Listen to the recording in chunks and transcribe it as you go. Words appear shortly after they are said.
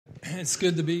It's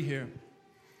good to be here.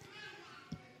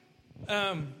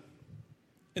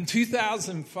 In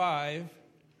 2005,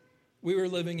 we were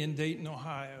living in Dayton,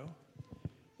 Ohio,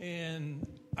 and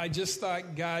I just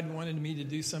thought God wanted me to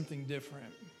do something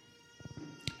different.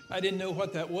 I didn't know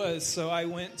what that was, so I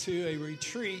went to a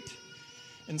retreat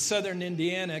in southern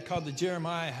Indiana called the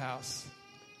Jeremiah House,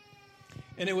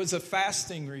 and it was a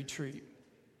fasting retreat.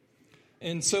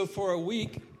 And so for a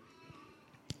week,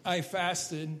 I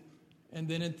fasted, and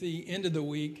then at the end of the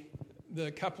week,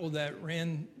 the couple that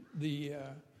ran the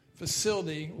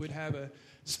facility would have a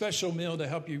special meal to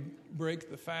help you break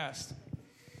the fast.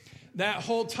 That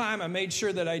whole time, I made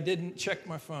sure that I didn't check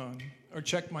my phone or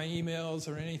check my emails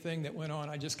or anything that went on.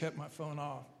 I just kept my phone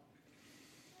off.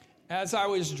 As I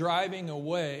was driving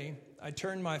away, I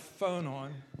turned my phone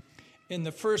on, and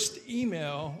the first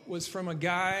email was from a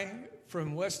guy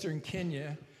from Western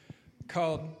Kenya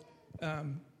called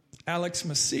Alex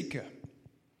Masika.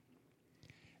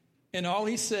 And all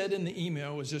he said in the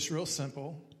email was just real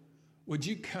simple: would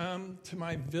you come to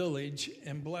my village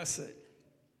and bless it?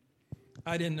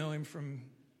 I didn't know him from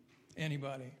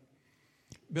anybody.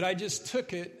 But I just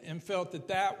took it and felt that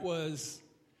that was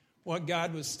what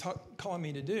God was calling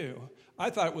me to do. I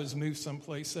thought it was move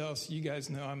someplace else. You guys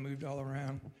know I moved all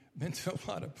around. Been to a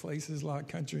lot of places, a lot of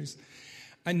countries.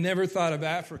 I never thought of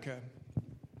Africa.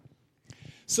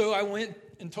 So I went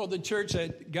and told the church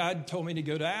that God told me to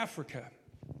go to Africa.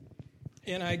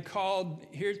 And I called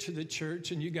here to the church,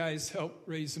 and you guys helped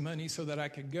raise the money so that I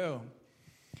could go.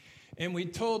 And we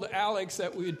told Alex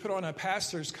that we would put on a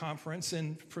pastor's conference,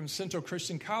 and from Central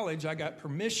Christian College, I got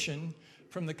permission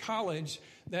from the college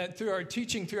that through our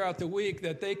teaching throughout the week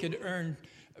that they could earn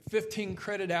 15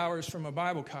 credit hours from a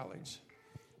Bible college.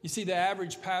 You see, the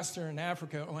average pastor in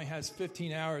Africa only has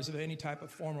 15 hours of any type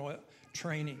of formal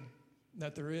training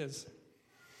that there is.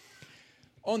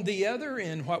 On the other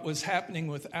end, what was happening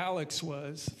with Alex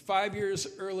was 5 years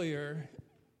earlier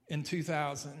in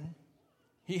 2000,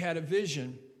 he had a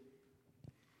vision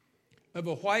of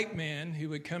a white man who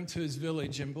would come to his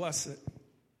village and bless it.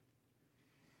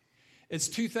 It's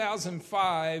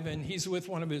 2005, and he's with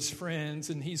one of his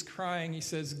friends, and he's crying. He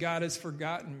says, God has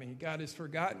forgotten me. God has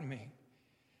forgotten me.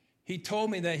 He told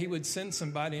me that he would send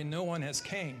somebody, and no one has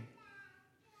came.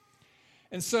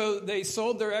 And so they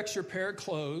sold their extra pair of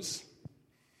clothes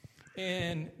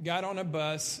and got on a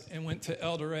bus and went to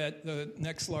Eldoret, the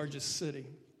next largest city.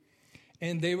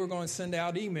 And they were going to send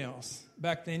out emails.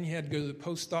 Back then, you had to go to the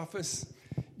post office.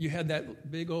 You had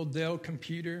that big old Dell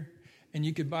computer, and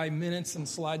you could buy minutes and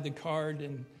slide the card,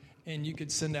 and you could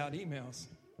send out emails.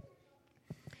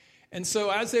 And so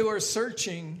as they were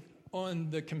searching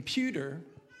on the computer,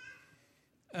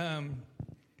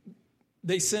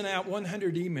 they sent out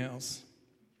 100 emails.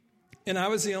 And I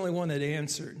was the only one that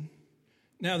answered.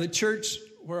 Now, the church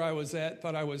where I was at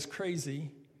thought I was crazy.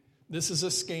 This is a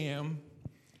scam.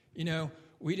 You know,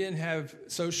 we didn't have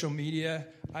social media.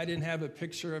 I didn't have a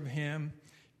picture of him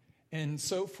and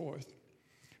so forth.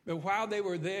 But while they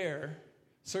were there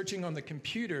searching on the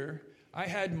computer, I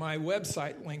had my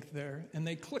website link there, and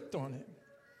they clicked on it.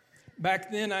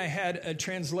 Back then, I had a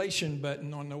translation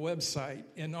button on the website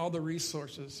and all the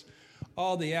resources,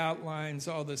 all the outlines,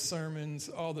 all the sermons,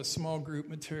 all the small group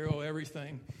material,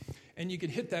 everything. And you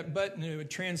could hit that button, and it would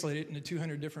translate it into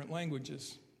 200 different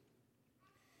languages.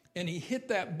 And he hit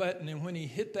that button, and when he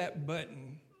hit that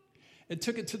button, it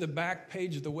took it to the back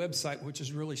page of the website, which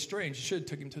is really strange. It should have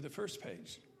took him to the first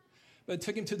page. But it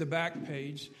took him to the back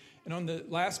page, and on the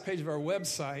last page of our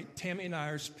website, Tammy and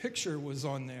I's picture was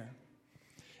on there.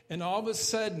 And all of a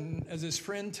sudden, as his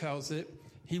friend tells it,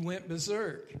 he went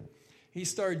berserk. He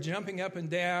started jumping up and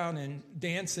down and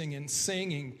dancing and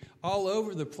singing all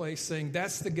over the place, saying,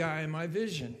 that's the guy in my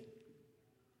vision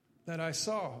that I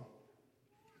saw.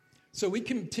 So we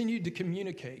continued to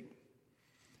communicate.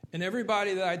 And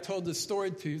everybody that I told the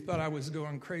story to thought I was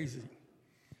going crazy.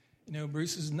 You know,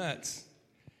 Bruce is nuts.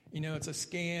 You know, it's a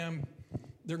scam.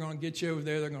 They're going to get you over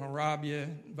there. They're going to rob you,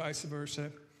 vice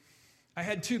versa. I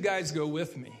had two guys go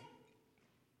with me.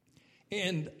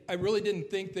 And I really didn't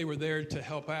think they were there to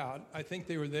help out. I think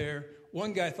they were there.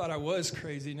 One guy thought I was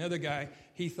crazy. Another guy,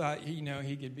 he thought, you know,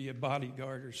 he could be a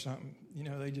bodyguard or something. You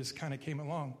know, they just kind of came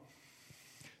along.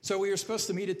 So we were supposed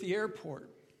to meet at the airport.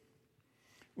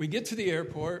 We get to the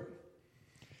airport,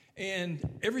 and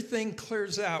everything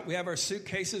clears out. We have our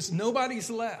suitcases.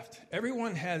 Nobody's left.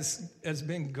 Everyone has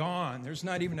been gone. There's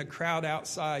not even a crowd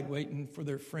outside waiting for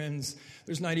their friends.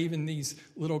 There's not even these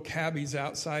little cabbies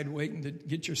outside waiting to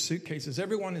get your suitcases.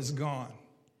 Everyone is gone.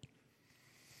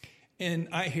 And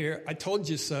I hear, I told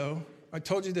you so. I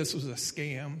told you this was a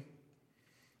scam.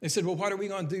 They said, well, what are we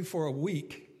going to do for a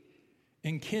week?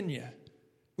 in Kenya.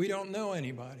 We don't know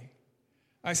anybody.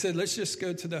 I said, let's just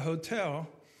go to the hotel.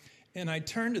 And I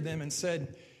turned to them and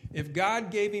said, if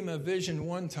God gave him a vision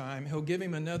one time, he'll give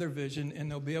him another vision, and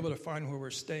they'll be able to find where we're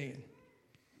staying.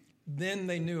 Then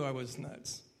they knew I was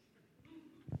nuts.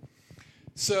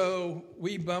 So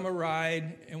we bum a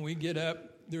ride, and we get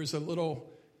up. There's a little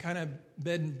kind of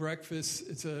bed and breakfast.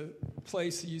 It's a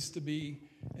place that used to be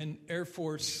an Air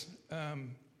Force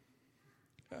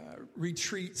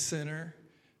retreat center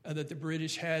that the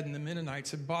British had, and the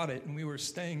Mennonites had bought it, and we were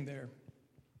staying there.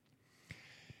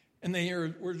 And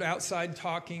we're outside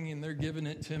talking, and they're giving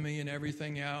it to me and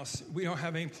everything else. We don't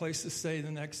have any place to stay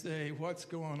the next day. What's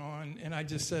going on? And I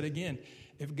just said again,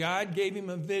 if God gave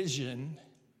him a vision,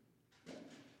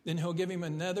 then he'll give him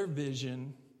another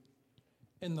vision,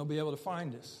 and they'll be able to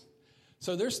find us.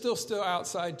 So they're still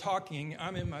outside talking.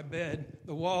 I'm in my bed.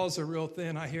 The walls are real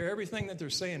thin. I hear everything that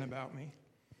they're saying about me.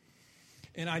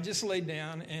 And I just laid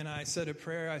down, and I said a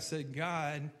prayer. I said,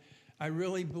 God, I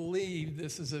really believe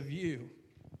this is of you.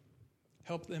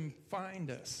 Help them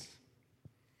find us.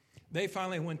 They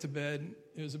finally went to bed.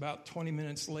 It was about 20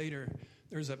 minutes later.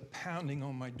 There's a pounding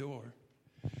on my door.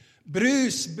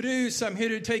 Bruce, I'm here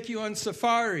to take you on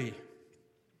safari.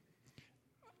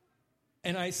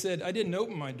 And I said, I didn't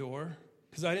open my door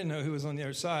because I didn't know who was on the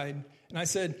other side. And I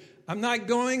said, I'm not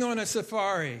going on a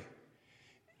safari.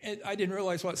 And I didn't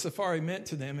realize what safari meant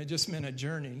to them. It just meant a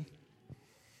journey.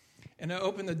 And I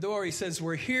opened the door. He says,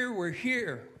 we're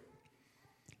here.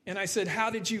 And I said,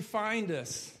 how did you find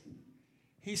us?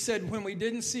 He said, when we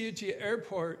didn't see you at the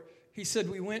airport, he said,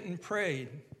 we went and prayed.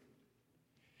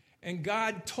 And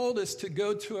God told us to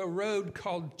go to a road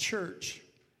called church.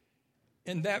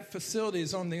 And that facility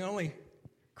is on the only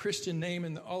Christian name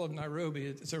in all of Nairobi.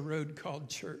 It's a road called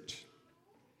church.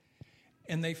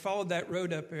 And they followed that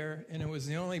road up there, and it was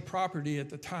the only property at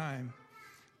the time.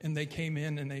 And they came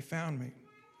in and they found me.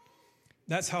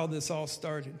 That's how this all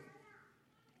started.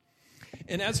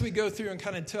 And as we go through and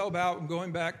kind of tell about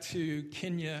going back to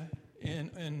Kenya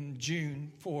in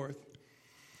June 4th,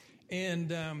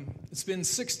 and it's been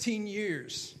 16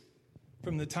 years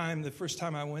from the first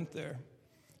time I went there.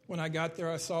 When I got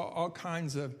there, I saw all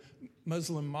kinds of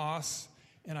Muslim mosques,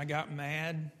 and I got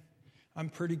mad. I'm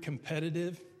pretty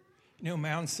competitive. You know,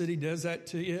 Mountain City does that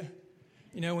to you.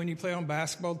 You know, when you play on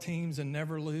basketball teams and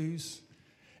never lose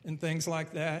and things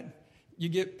like that, you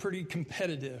get pretty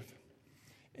competitive.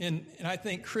 And I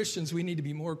think Christians, we need to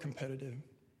be more competitive.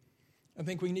 I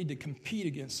think we need to compete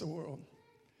against the world.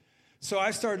 So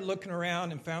I started looking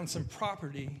around and found some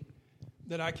property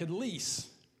that I could lease.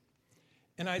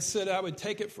 And I said I would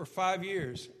take it for 5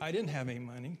 years. I didn't have any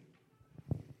money.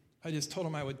 I just told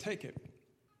him I would take it.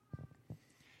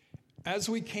 As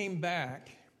we came back,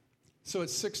 so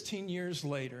it's 16 years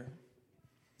later,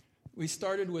 we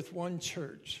started with one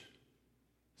church.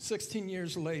 16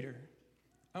 years later,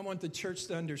 I want the church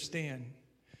to understand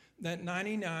that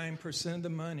 99% of the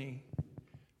money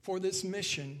for this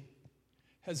mission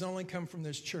has only come from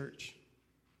this church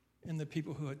and the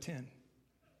people who attend.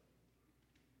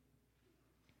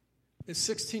 It's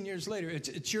 16 years later.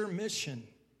 It's your mission.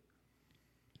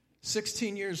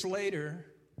 16 years later,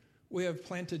 we have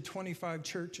planted 25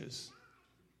 churches.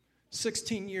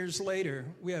 16 years later,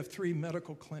 we have 3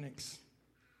 medical clinics.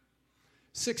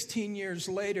 16 years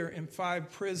later, in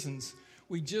 5 prisons,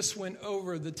 we just went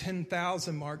over the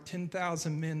 10,000 mark,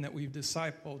 10,000 men that we've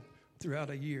discipled throughout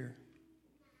a year.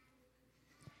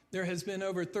 There has been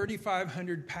over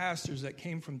 3,500 pastors that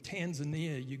came from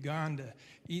Tanzania, Uganda,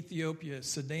 Ethiopia,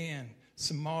 Sudan,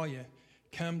 Somalia,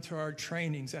 come to our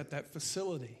trainings at that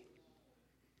facility.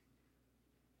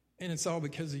 And it's all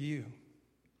because of you.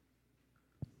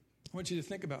 I want you to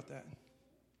think about that.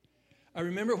 I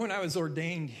remember when I was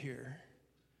ordained here,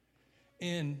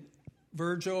 and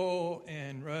Virgil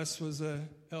and Russ was an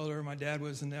elder, my dad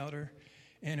was an elder,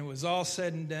 and it was all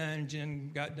said and done.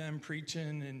 Jen got done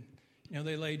preaching, and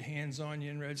they laid hands on you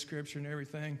and read scripture and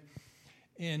everything.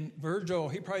 And Virgil,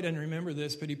 he probably doesn't remember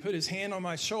this, but he put his hand on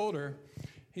my shoulder.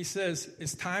 He says,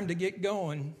 it's time to get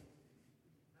going.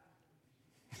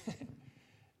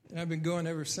 And I've been going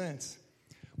ever since.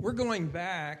 We're going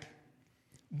back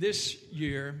this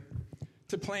year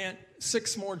to plant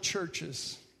 6 more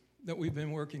churches that we've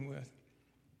been working with.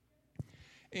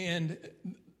 And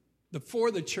the 4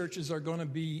 of the churches are going to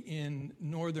be in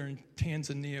northern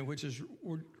Tanzania, which is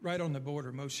right on the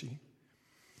border, Moshi.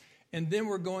 And then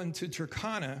we're going to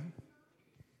Turkana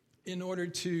in order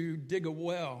to dig a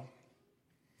well.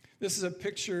 This is a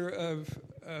picture of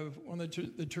one of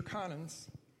the Turkanans,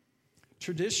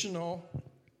 traditional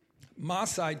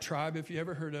Maasai tribe, if you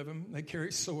ever heard of them. They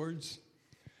carry swords.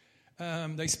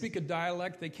 They speak a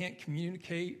dialect. They can't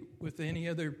communicate with any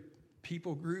other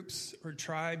people groups or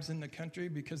tribes in the country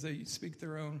because they speak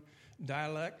their own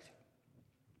dialect.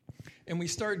 And we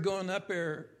started going up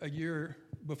there a year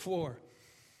before.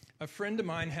 A friend of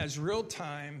mine has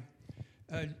real-time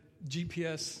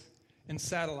GPS and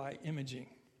satellite imaging.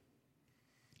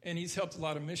 And he's helped a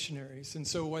lot of missionaries. And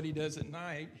so what he does at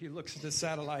night, he looks at the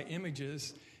satellite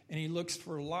images and he looks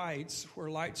for lights where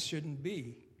lights shouldn't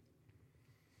be.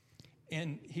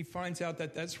 And he finds out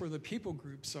that that's where the people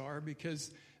groups are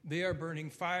because they are burning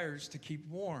fires to keep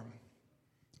warm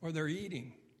or they're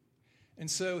eating. And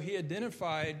so he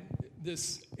identified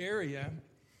this area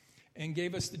and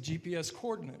gave us the GPS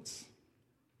coordinates.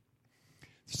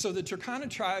 So the Turkana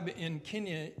tribe in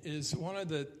Kenya is one of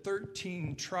the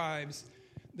 13 tribes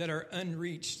that are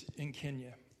unreached in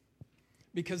Kenya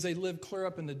because they live clear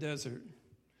up in the desert.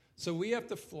 So we have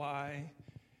to fly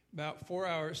about 4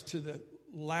 hours to the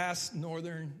last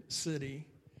northern city,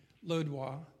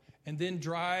 Lodwar, and then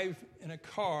drive in a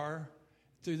car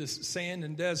through the sand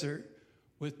and desert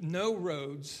with no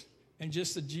roads and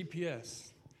just a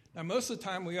GPS. Now, most of the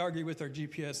time we argue with our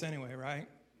GPS anyway, right?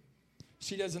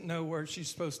 She doesn't know where she's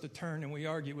supposed to turn, and we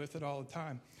argue with it all the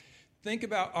time. Think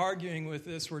about arguing with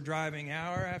this. We're driving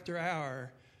hour after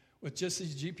hour with just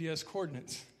these GPS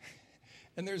coordinates.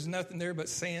 And there's nothing there but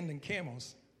sand and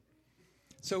camels.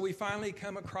 So we finally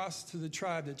come across to the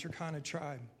tribe, the Turkana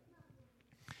tribe.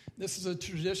 This is a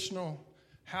traditional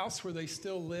house where they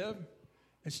still live.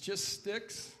 It's just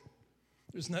sticks.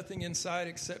 There's nothing inside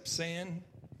except sand.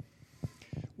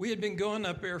 We had been going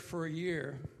up there for a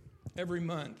year, every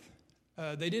month.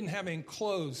 They didn't have any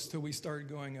clothes till we started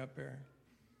going up there.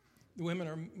 The women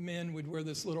or men would wear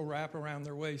this little wrap around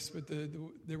their waist, but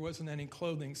there wasn't any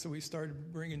clothing, so we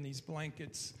started bringing these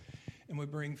blankets, and we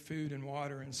bring food and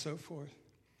water and so forth.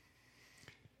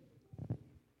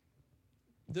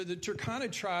 The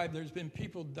Turkana tribe, there's been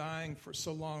people dying for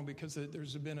so long because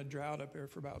there's been a drought up there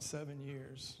for about 7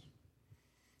 years.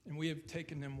 And we have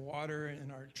taken them water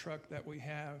in our truck that we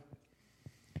have.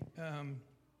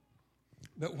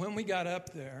 But when we got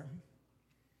up there,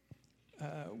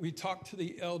 we talked to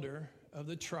the elder of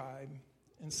the tribe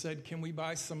and said, can we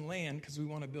buy some land because we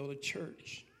want to build a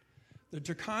church? The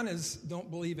Turkanas don't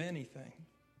believe anything.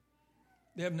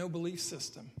 They have no belief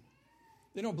system.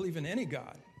 They don't believe in any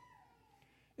God.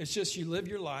 It's just you live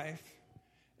your life,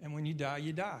 and when you die,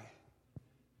 you die.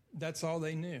 That's all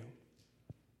they knew.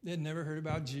 They had never heard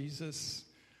about Jesus,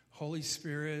 Holy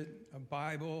Spirit, a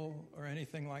Bible, or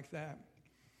anything like that.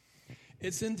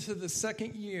 It's into the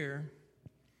second year,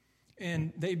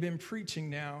 and they've been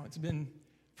preaching now. It's been,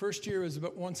 first year was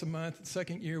about once a month. The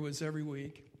second year was every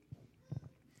week.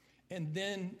 And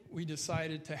then we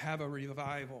decided to have a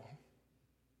revival.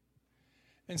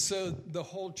 And so the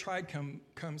whole tribe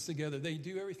comes together. They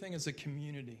do everything as a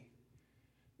community.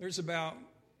 There's about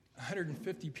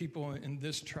 150 people in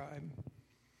this tribe.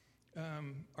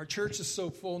 Our church is so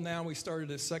full now, we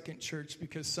started a second church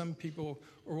because some people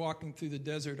were walking through the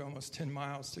desert almost 10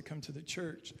 miles to come to the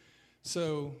church.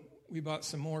 So we bought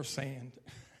some more sand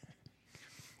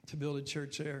to build a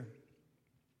church there.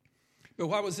 But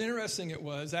what was interesting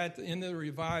was at the end of the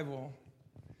revival,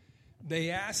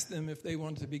 they asked them if they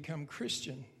wanted to become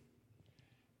Christian.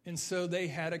 And so they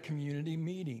had a community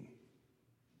meeting.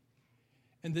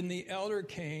 And then the elder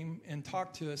came and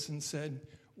talked to us and said,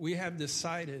 we have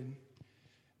decided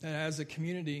that as a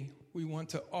community, we want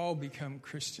to all become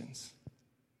Christians.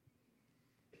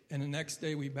 And the next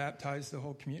day, we baptized the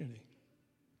whole community.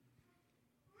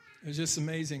 It was just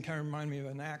amazing. Kind of reminded me of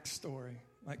an Acts story,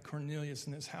 like Cornelius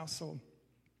and his household.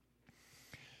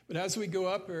 But as we go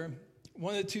up there,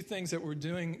 one of the two things that we're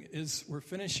doing is we're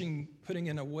finishing putting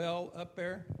in a well up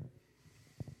there.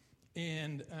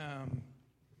 And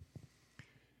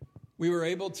we were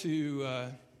able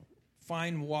to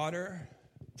find water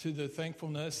to the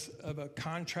thankfulness of a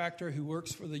contractor who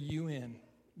works for the UN,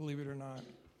 believe it or not.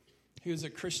 He was a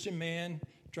Christian man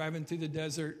driving through the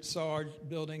desert, saw our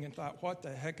building and thought, what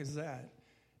the heck is that?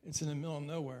 It's in the middle of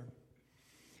nowhere.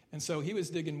 And so he was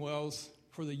digging wells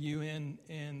for the UN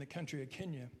in the country of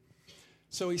Kenya.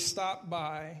 So he stopped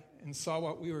by and saw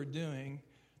what we were doing.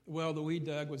 The well that we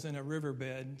dug was in a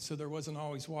riverbed, so there wasn't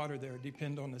always water there. It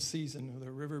depended on the season. When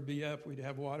the river be up, we'd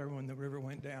have water. When the river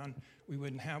went down, we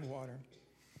wouldn't have water.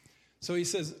 So he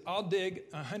says, I'll dig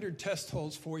 100 test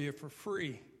holes for you for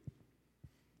free.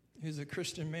 He's a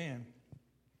Christian man.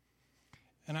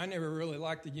 And I never really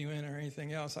liked the UN or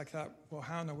anything else. I thought, well,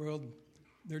 how in the world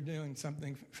they're doing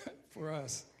something for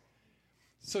us?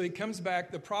 So he comes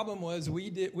back. The problem was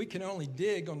we can only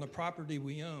dig on the property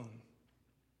we own.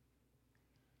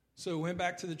 So we went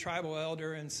back to the tribal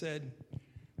elder and said,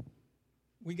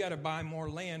 we got to buy more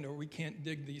land or we can't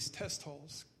dig these test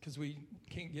holes because we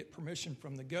can't get permission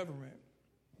from the government.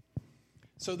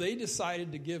 So they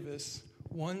decided to give us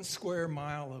 1 square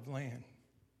mile of land,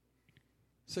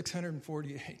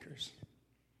 640 acres.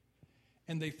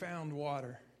 And they found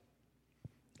water.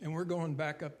 And we're going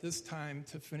back up this time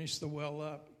to finish the well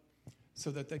up so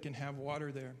that they can have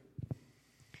water there.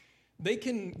 They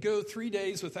can go 3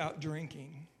 days without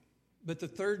drinking, but the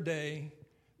third day,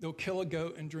 they'll kill a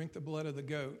goat and drink the blood of the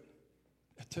goat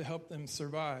to help them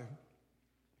survive.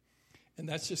 And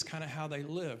that's just kind of how they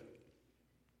live.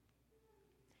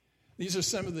 These are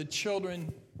some of the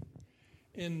children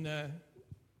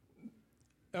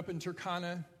up in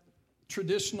Turkana.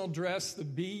 Traditional dress, the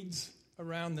beads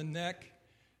around the neck.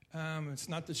 It's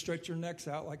not to stretch your necks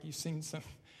out like you've seen some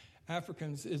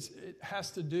Africans. It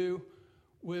has to do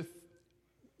with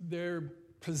their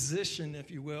position, if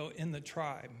you will, in the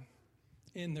tribe,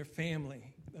 in their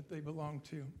family that they belong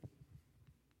to.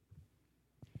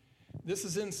 This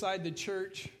is inside the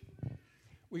church.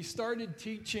 We started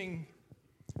teaching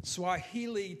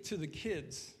Swahili to the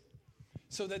kids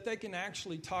so that they can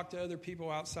actually talk to other people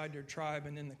outside their tribe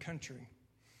and in the country.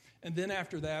 And then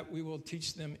after that, we will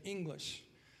teach them English.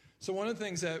 So one of the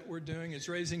things that we're doing is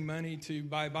raising money to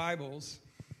buy Bibles.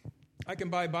 I can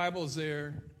buy Bibles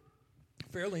there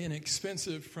fairly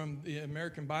inexpensive from the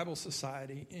American Bible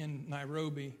Society in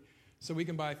Nairobi. So we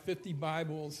can buy 50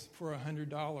 Bibles for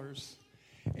 $100.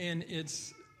 And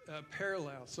it's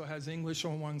parallel, so it has English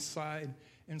on one side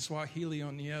and Swahili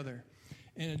on the other.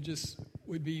 And it just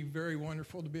would be very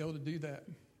wonderful to be able to do that.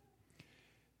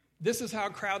 This is how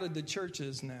crowded the church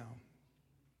is now.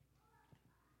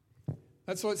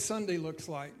 That's what Sunday looks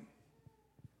like.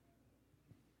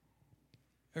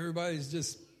 Everybody's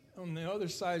just, on the other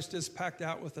side, is just packed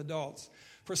out with adults.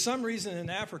 For some reason in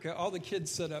Africa, all the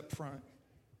kids sit up front.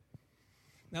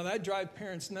 Now that drives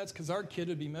parents nuts because our kid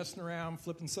would be messing around,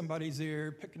 flipping somebody's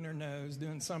ear, picking their nose,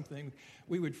 doing something.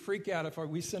 We would freak out if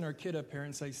we sent our kid up here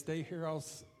and say, stay here all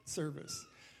service.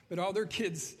 But all their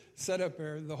kids sat up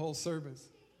there the whole service.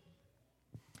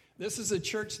 This is a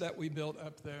church that we built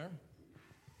up there.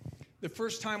 The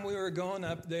first time we were going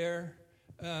up there,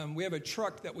 we have a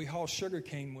truck that we haul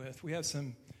sugarcane with. We have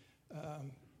some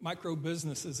micro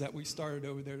businesses that we started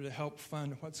over there to help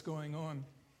fund what's going on.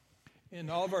 And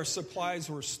all of our supplies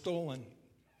were stolen.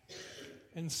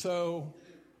 And so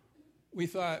we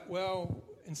thought, well,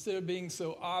 instead of being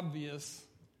so obvious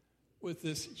with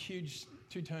this huge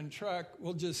 2-ton truck,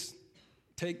 we'll just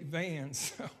take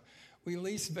vans. So we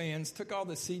leased vans, took all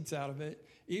the seats out of it,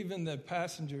 even the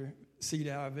passenger seat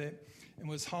out of it, and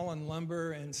was hauling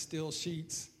lumber and steel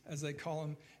sheets, as they call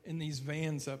them, in these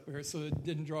vans up there so it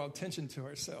didn't draw attention to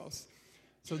ourselves.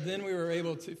 So then we were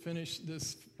able to finish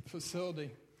this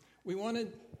facility. We want to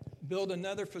build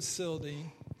another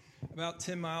facility about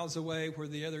 10 miles away where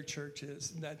the other church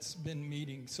is that's been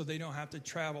meeting, so they don't have to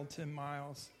travel 10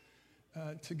 miles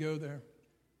to go there.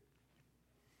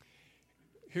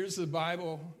 Here's the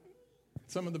Bible,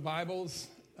 some of the Bibles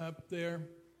up there.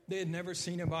 They had never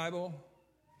seen a Bible,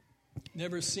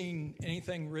 never seen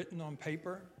anything written on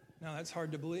paper. Now, that's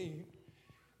hard to believe.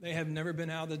 They have never been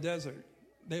out of the desert.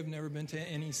 They have never been to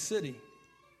any city.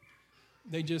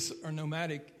 They just are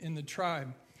nomadic in the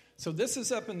tribe. So this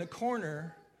is up in the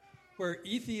corner where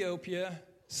Ethiopia,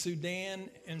 Sudan,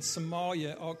 and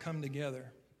Somalia all come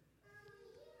together.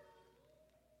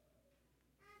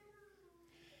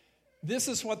 This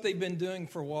is what they've been doing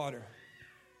for water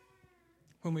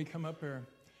when we come up here.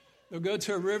 They'll go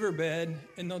to a riverbed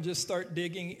and they'll just start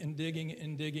digging and digging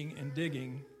and digging and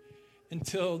digging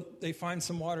until they find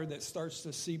some water that starts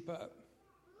to seep up.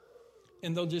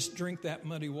 And they'll just drink that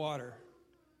muddy water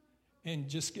and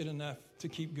just get enough to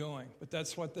keep going. But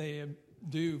that's what they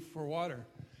do for water.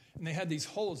 And they had these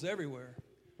holes everywhere.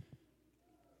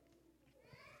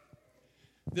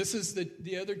 This is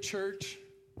the other church,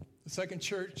 the second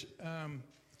church.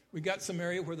 We got some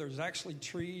area where there's actually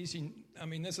trees.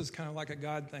 This is kind of like a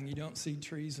God thing. You don't see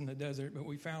trees in the desert, but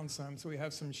we found some, so we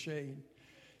have some shade.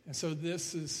 And so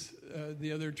this is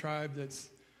the other tribe that's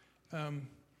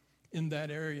in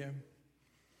that area.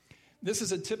 This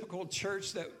is a typical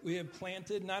church that we have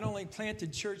planted. Not only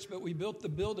planted church, but we built the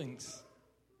buildings.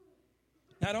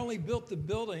 Not only built the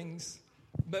buildings,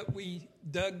 but we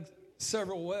dug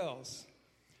several wells.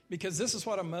 Because this is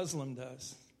what a Muslim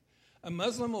does. A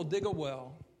Muslim will dig a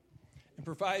well and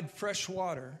provide fresh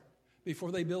water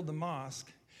before they build the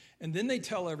mosque. And then they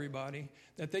tell everybody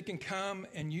that they can come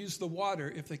and use the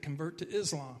water if they convert to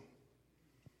Islam.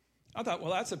 I thought,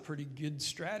 well, that's a pretty good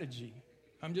strategy.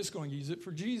 I'm just going to use it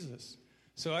for Jesus.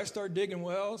 So I started digging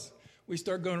wells. We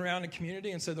started going around the community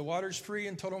and said the water's free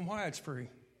and told them why it's free.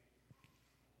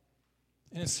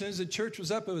 And as soon as the church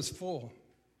was up, it was full.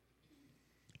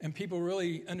 And people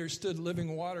really understood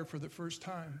living water for the first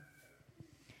time.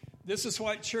 This is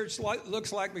what church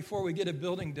looks like before we get a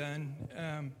building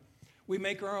done. We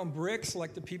make our own bricks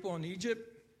like the people in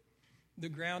Egypt. The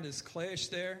ground is clayish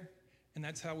there, and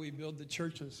that's how we build the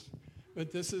churches.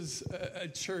 But this is a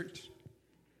church.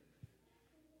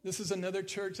 This is another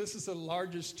church. This is the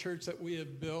largest church that we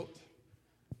have built.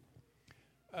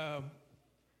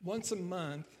 Once a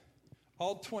month,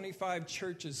 all 25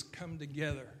 churches come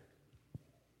together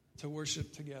to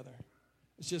worship together.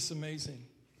 It's just amazing.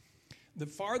 The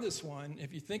farthest one,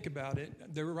 if you think about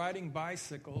it, they're riding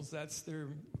bicycles. That's their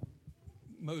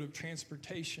mode of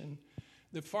transportation.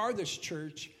 The farthest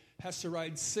church has to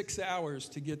ride 6 hours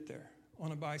to get there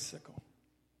on a bicycle.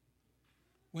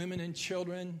 Women and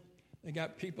children, they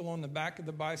got people on the back of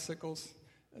the bicycles.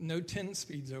 No 10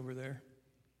 speeds over there.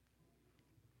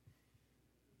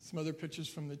 Some other pictures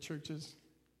from the churches.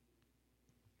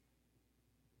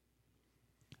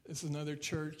 This is another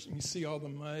church. You see all the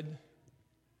mud.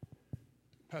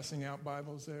 Passing out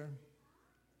Bibles there.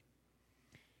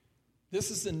 This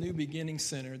is the New Beginning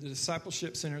Center, the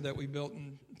discipleship center that we built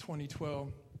in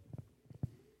 2012.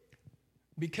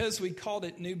 Because we called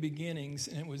it New Beginnings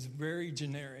and it was very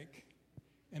generic,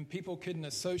 and people couldn't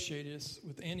associate us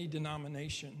with any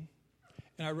denomination,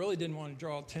 and I really didn't want to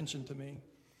draw attention to me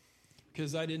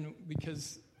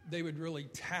because they would really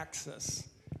tax us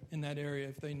in that area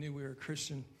if they knew we were a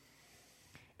Christian.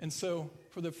 And so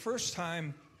for the first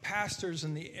time, pastors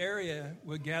in the area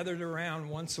would gather around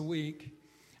once a week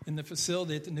in the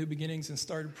facility at the New Beginnings and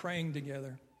started praying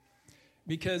together.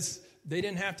 Because they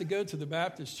didn't have to go to the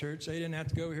Baptist church. They didn't have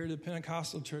to go over here to the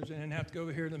Pentecostal church. They didn't have to go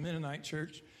over here to the Mennonite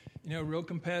church. Real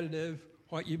competitive,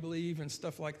 what you believe and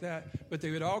stuff like that. But they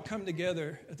would all come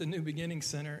together at the New Beginning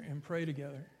Center and pray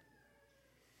together.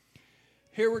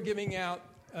 Here we're giving out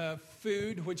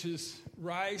food, which is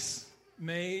rice,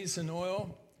 maize, and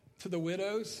oil to the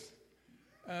widows.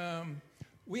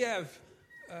 We have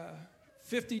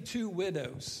 52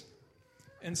 widows.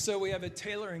 And so we have a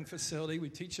tailoring facility. We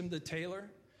teach them to tailor.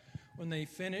 When they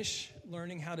finish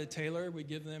learning how to tailor, we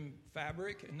give them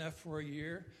fabric, enough for a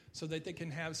year, so that they can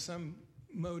have some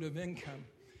mode of income.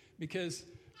 Because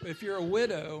if you're a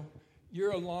widow,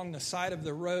 you're along the side of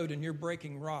the road and you're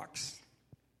breaking rocks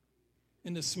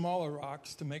into smaller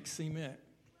rocks to make cement.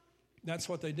 That's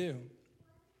what they do.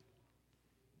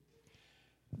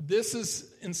 This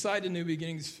is inside the New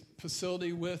Beginnings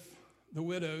facility with the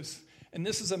widows, and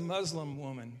this is a Muslim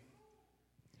woman.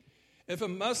 If a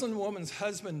Muslim woman's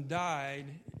husband died,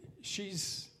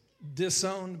 she's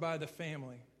disowned by the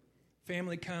family.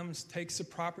 Family comes, takes the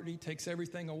property, takes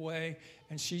everything away,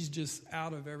 and she's just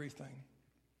out of everything.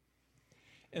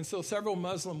 And so several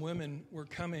Muslim women were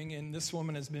coming, and this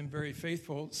woman has been very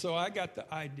faithful. So I got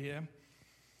the idea.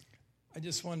 I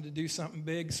just wanted to do something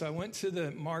big, so I went to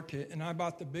the market, and I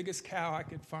bought the biggest cow I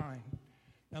could find.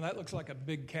 Now, that looks like a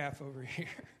big calf over here.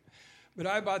 But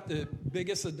I bought the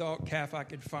biggest adult calf I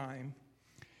could find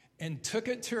and took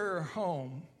it to her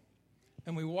home,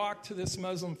 and we walked to this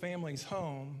Muslim family's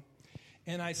home,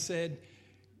 and I said,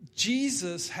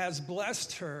 Jesus has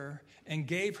blessed her and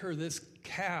gave her this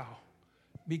cow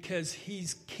because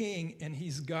he's king and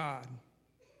he's God.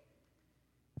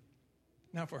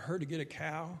 Now, for her to get a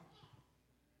cow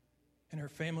and her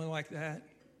family like that,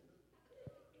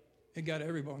 it got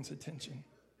everyone's attention.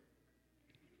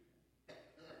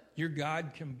 Your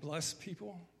God can bless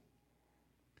people.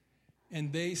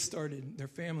 And their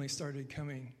family started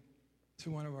coming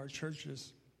to one of our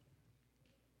churches.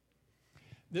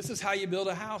 This is how you build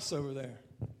a house over there.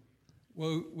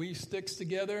 Well, we sticks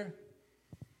together,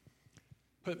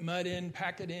 put mud in,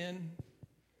 pack it in.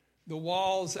 The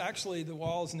walls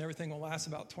and everything will last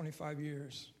about 25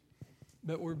 years.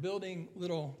 But we're building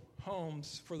little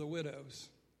homes for the widows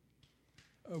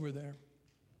over there.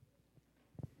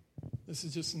 This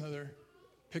is just another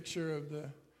picture of the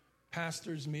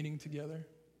pastors meeting together.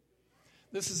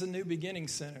 This is a New Beginning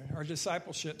Center, our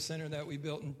discipleship center that we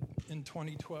built in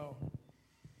 2012.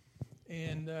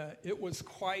 And it was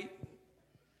quite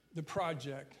the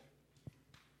project.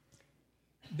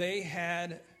 They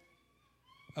had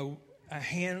a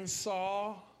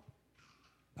handsaw,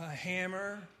 a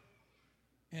hammer,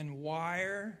 and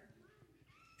wire,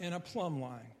 and a plumb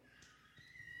line.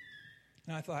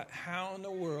 And I thought, how in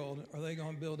the world are they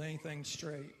going to build anything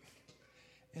straight?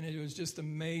 And it was just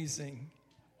amazing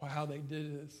how they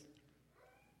did this.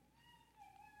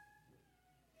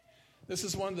 This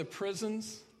is one of the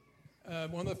prisons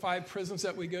one of the 5 prisons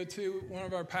that we go to, one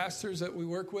of our pastors that we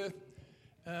work with,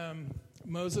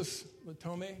 Moses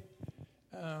Latome,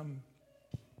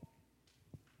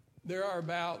 there are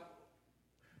about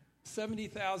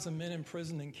 70,000 men in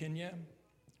prison in Kenya,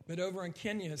 but over in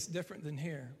Kenya it's different than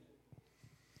here.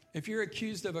 If you're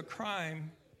accused of a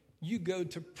crime, you go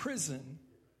to prison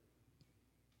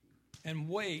and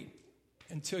wait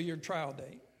until your trial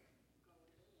date.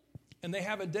 And they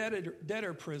have a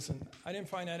debtor prison. I didn't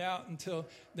find that out until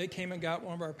they came and got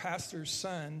one of our pastor's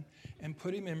son and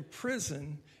put him in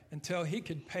prison until he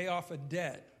could pay off a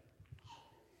debt.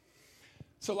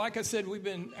 So like I said,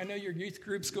 I know your youth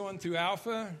group's going through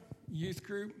Alpha youth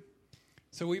group.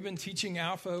 So we've been teaching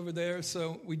Alpha over there.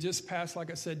 So we just passed,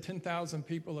 like I said, 10,000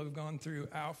 people have gone through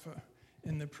Alpha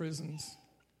in the prisons.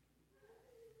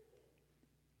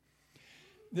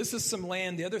 This is some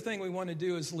land. The other thing we want to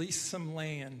do is lease some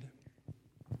land.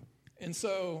 And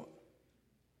so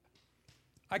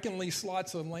I can lease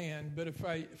lots of land, but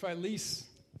if I lease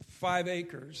 5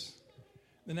 acres,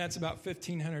 then that's about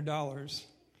 $1,500.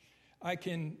 I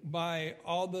can buy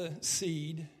all the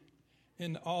seed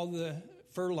and all the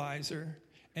fertilizer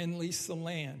and lease the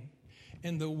land.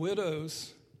 And the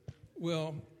widows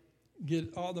will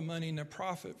get all the money and the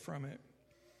profit from it.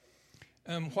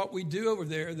 What we do over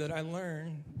there that I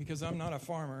learned, because I'm not a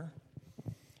farmer,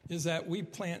 is that we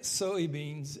plant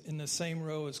soybeans in the same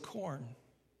row as corn.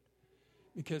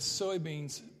 Because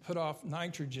soybeans put off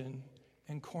nitrogen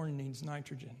and corn needs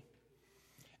nitrogen.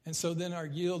 And so then our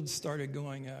yields started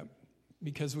going up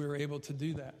because we were able to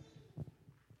do that.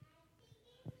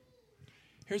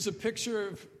 Here's a picture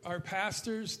of our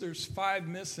pastors. There's 5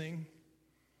 missing.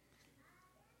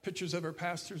 Pictures of our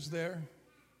pastors there.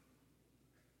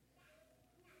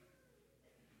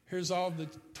 Here's all the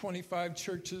 25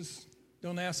 churches.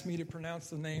 Don't ask me to pronounce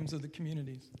the names of the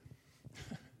communities.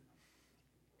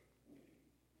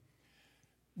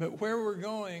 But where we're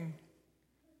going,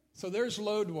 so there's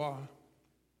Lodwar.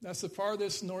 That's the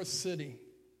farthest north city.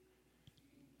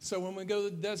 So when we go to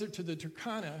the desert to the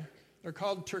Turkana, they're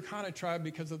called Turkana tribe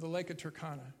because of the lake of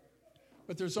Turkana.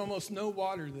 But there's almost no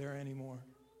water there anymore.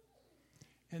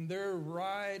 And they're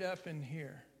right up in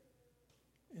here,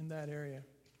 in that area.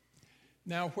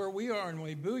 Now, where we are in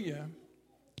Webuye,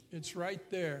 it's right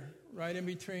there, right in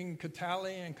between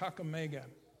Katali and Kakamega.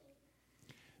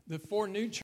 The 4 new